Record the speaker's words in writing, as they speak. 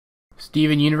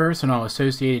Steven Universe and all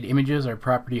associated images are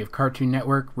property of Cartoon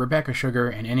Network, Rebecca Sugar,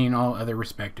 and any and all other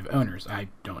respective owners. I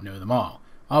don't know them all.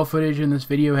 All footage in this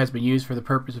video has been used for the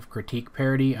purpose of critique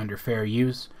parody under fair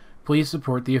use. Please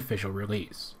support the official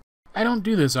release. I don't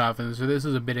do this often, so this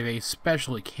is a bit of a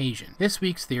special occasion. This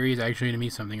week's theory is actually going to be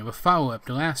something of a follow-up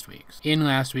to last week's. In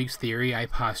last week's theory, I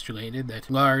postulated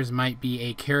that Lars might be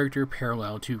a character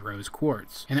parallel to Rose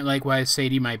Quartz, and that likewise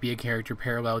Sadie might be a character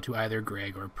parallel to either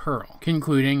Greg or Pearl,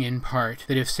 concluding, in part,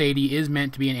 that if Sadie is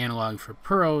meant to be an analog for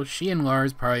Pearl, she and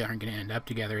Lars probably aren't going to end up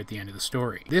together at the end of the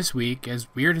story. This week,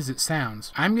 as weird as it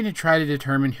sounds, I'm going to try to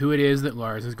determine who it is that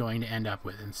Lars is going to end up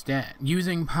with instead,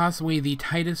 using possibly the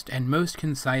tightest and most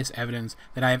concise evidence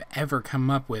that I have ever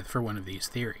come up with for one of these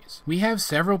theories. We have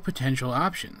several potential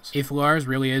options. If Lars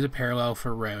really is a parallel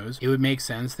for Rose, it would make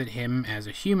sense that him as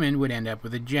a human would end up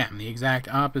with a gem, the exact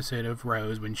opposite of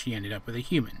Rose when she ended up with a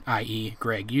human, i.e.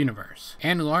 Greg Universe.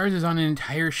 And Lars is on an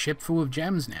entire ship full of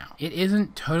gems now. It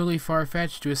isn't totally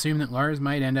far-fetched to assume that Lars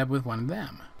might end up with one of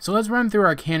them. So let's run through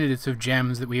our candidates of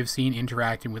gems that we have seen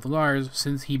interacting with Lars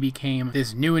since he became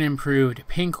this new and improved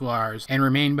pink Lars and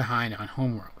remained behind on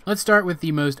Homeworld. Let's start with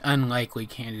the most unlikely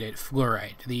candidate,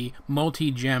 Fluorite, the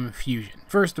multi-gem fusion.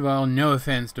 First of all, no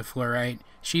offense to Fluorite,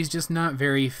 she's just not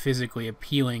very physically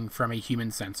appealing from a human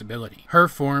sensibility. Her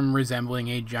form, resembling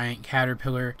a giant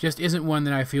caterpillar, just isn't one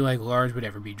that I feel like Lars would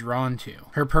ever be drawn to.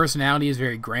 Her personality is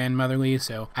very grandmotherly,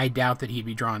 so I doubt that he'd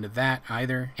be drawn to that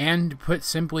either. And put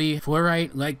simply,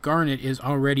 Fluorite, like Garnet, is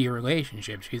already a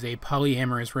relationship. She's a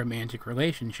polyamorous romantic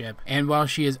relationship, and while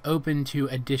she is open to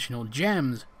additional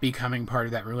gems becoming part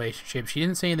of that relationship, she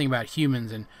didn't say anything about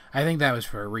humans, and I think that was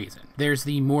for a reason. There's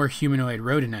the more humanoid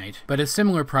Rhodonite, but a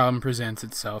similar problem presents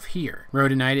itself here.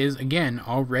 Rhodonite is, again,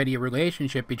 already a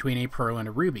relationship between a Pearl and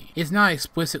a Ruby. It's not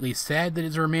explicitly said that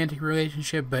it's a romantic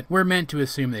relationship, but we're meant to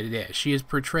assume that it is. She is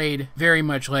portrayed very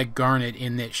much like Garnet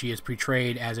in that she is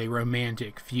portrayed as a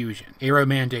romantic fusion. A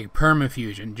romantic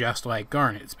permafusion, just like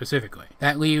Garnet, specifically.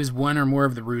 That leaves one or more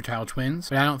of the Rutile twins,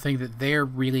 but I don't think that they're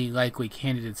really likely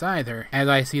candidates either, as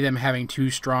I see them having too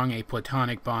strong a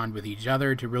platonic bond with each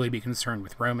other to really be concerned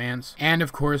with romance. And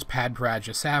of course,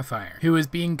 Padpraja Sapphire, who is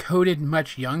being coded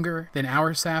much younger than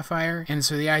our Sapphire, and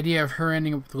so the idea of her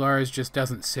ending up with Lars just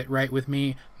doesn't sit right with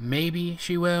me. Maybe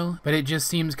she will, but it just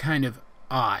seems kind of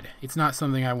odd. It's not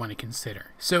something I want to consider.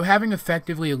 So having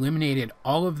effectively eliminated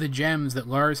all of the gems that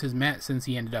Lars has met since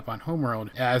he ended up on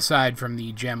Homeworld, aside from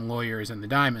the gem lawyers and the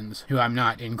diamonds, who I'm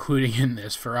not including in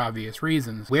this for obvious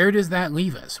reasons, where does that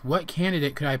leave us? What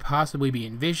candidate could I possibly be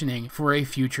envisioning for a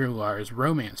future Lars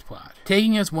romance plot?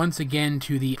 Taking us once again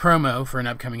to the promo for an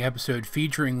upcoming episode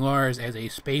featuring Lars as a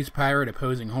space pirate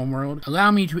opposing Homeworld,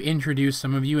 allow me to introduce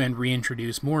some of you and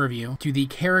reintroduce more of you to the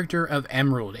character of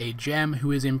Emerald, a gem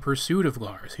who is in pursuit of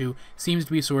Lars, who seems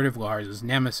to be sort of Lars's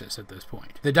nemesis at this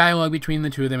point. The dialogue between the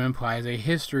two of them implies a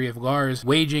history of Lars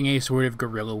waging a sort of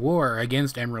guerrilla war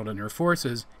against Emerald and her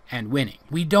forces, and winning.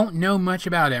 We don't know much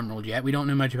about Emerald yet. We don't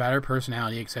know much about her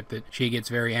personality except that she gets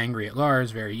very angry at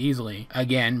Lars very easily.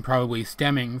 Again, probably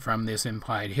stemming from this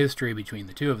implied history between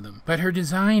the two of them. But her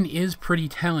design is pretty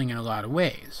telling in a lot of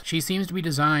ways. She seems to be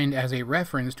designed as a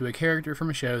reference to a character from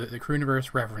a show that the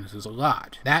Crewniverse references a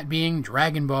lot. That being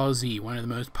Dragon Ball Z, one of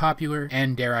the most popular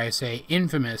and, dare I say,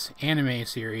 infamous anime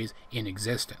series in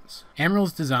existence.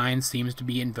 Emerald's design seems to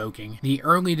be invoking the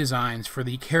early designs for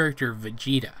the character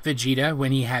Vegeta. Vegeta,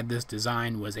 when he had this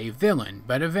design, was a villain,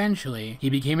 but eventually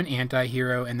he became an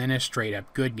anti-hero and then a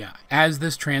straight-up good guy. As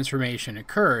this transformation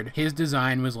occurred, his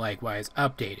design was likewise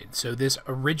updated, so this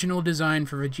original design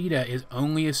for Vegeta is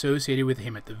only associated with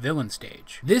him at the villain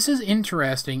stage. This is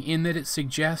interesting in that it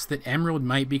suggests that Emerald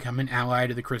might become an ally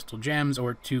to the Crystal Gems,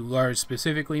 or to Lars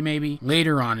specifically maybe,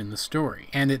 later on in the story,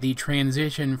 and that the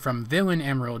transition from villain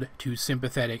Emerald to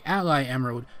sympathetic ally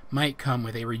Emerald might come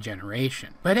with a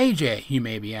regeneration. But AJ, you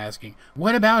may be asking,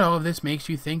 what about all of this makes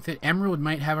you think that Emerald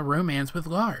might have a romance with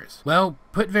Lars? Well,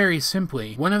 put very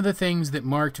simply, one of the things that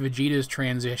marked Vegeta's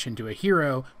transition to a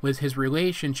hero was his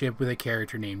relationship with a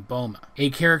character named Bulma, a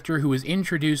character who was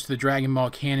introduced to the Dragon Ball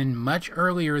canon much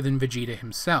earlier than Vegeta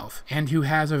himself, and who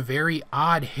has a very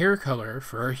odd hair color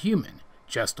for a human,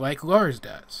 just like Lars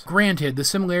does. Granted, the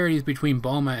similarities between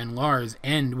Bulma and Lars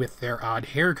end with their odd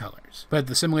hair colors, but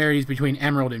the similarities between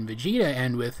Emerald and Vegeta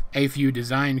end with a few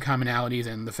design commonalities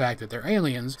and the fact that they're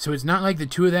aliens, so it's not like the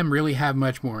two of them really have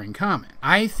much more in common.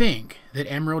 I think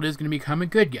that Emerald is going to become a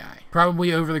good guy,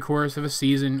 probably over the course of a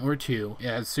season or two,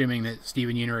 assuming that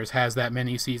Steven Universe has that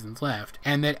many seasons left,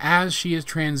 and that as she is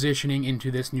transitioning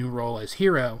into this new role as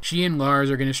hero, she and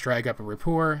Lars are going to strike up a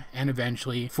rapport and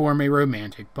eventually form a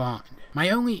romantic bond. My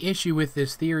only issue with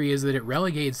this theory is that it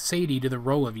relegates Sadie to the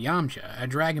role of Yamcha, a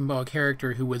Dragon Ball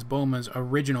character who was Bulma's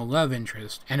original love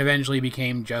interest and eventually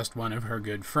became just one of her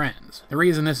good friends. The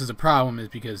reason this is a problem is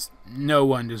because no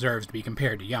one deserves to be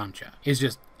compared to Yamcha.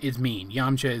 It's mean.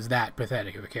 Yamcha is that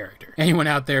pathetic of a character. Anyone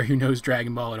out there who knows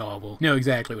Dragon Ball at all will know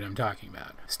exactly what I'm talking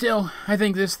about. Still, I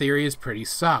think this theory is pretty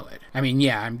solid. I mean,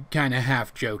 yeah, I'm kinda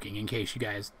half joking in case you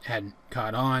guys hadn't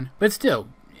caught on, but still,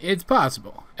 it's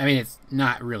possible. I mean, it's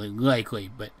not really likely,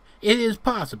 but it is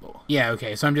possible. Yeah,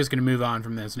 okay, so I'm just gonna move on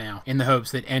from this now, in the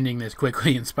hopes that ending this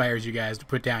quickly inspires you guys to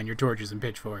put down your torches and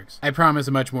pitchforks. I promise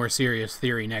a much more serious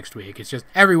theory next week. It's just,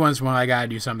 every once in a while I gotta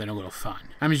do something a little fun.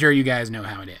 I'm sure you guys know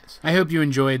how it is. I hope you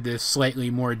enjoyed this slightly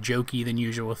more jokey than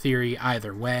usual theory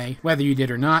either way. Whether you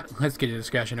did or not, let's get a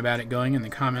discussion about it going in the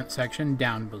comment section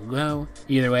down below.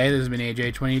 Either way, this has been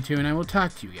AJ22, and I will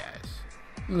talk to you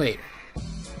guys later.